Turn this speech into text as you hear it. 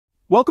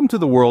Welcome to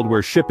the world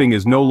where shipping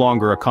is no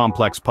longer a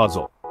complex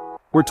puzzle.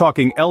 We're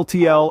talking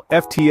LTL,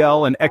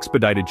 FTL, and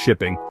expedited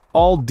shipping,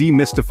 all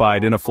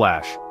demystified in a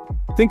flash.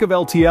 Think of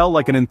LTL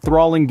like an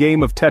enthralling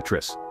game of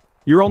Tetris.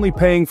 You're only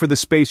paying for the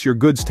space your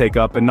goods take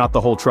up and not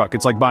the whole truck.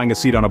 It's like buying a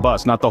seat on a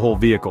bus, not the whole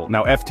vehicle.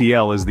 Now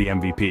FTL is the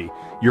MVP.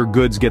 Your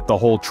goods get the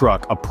whole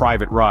truck, a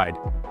private ride.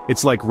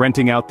 It's like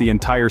renting out the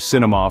entire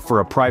cinema for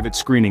a private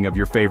screening of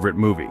your favorite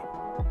movie.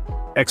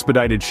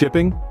 Expedited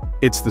shipping?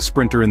 It's the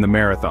sprinter in the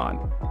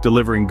marathon,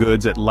 delivering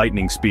goods at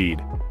lightning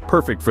speed,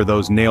 perfect for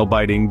those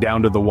nail-biting,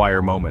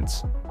 down-to-the-wire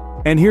moments.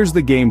 And here's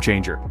the game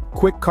changer,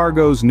 KWICK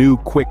KARGO's new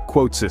Quick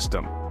Quote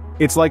system.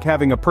 It's like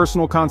having a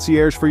personal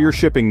concierge for your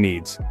shipping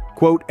needs.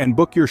 Quote and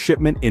book your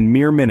shipment in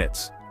mere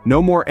minutes.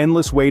 No more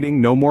endless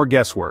waiting, no more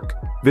guesswork.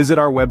 Visit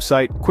our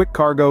website,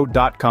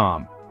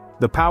 KWICKKARGO.com.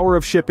 The power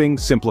of shipping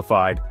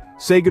simplified.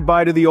 Say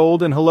goodbye to the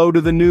old and hello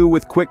to the new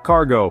with KWICK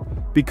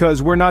KARGO,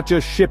 because we're not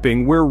just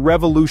shipping, we're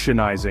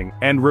revolutionizing.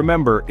 And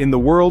remember, in the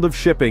world of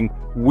shipping,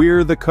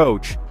 we're the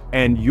coach,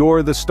 and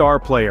you're the star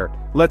player.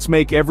 Let's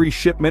make every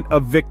shipment a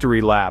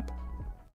victory lap.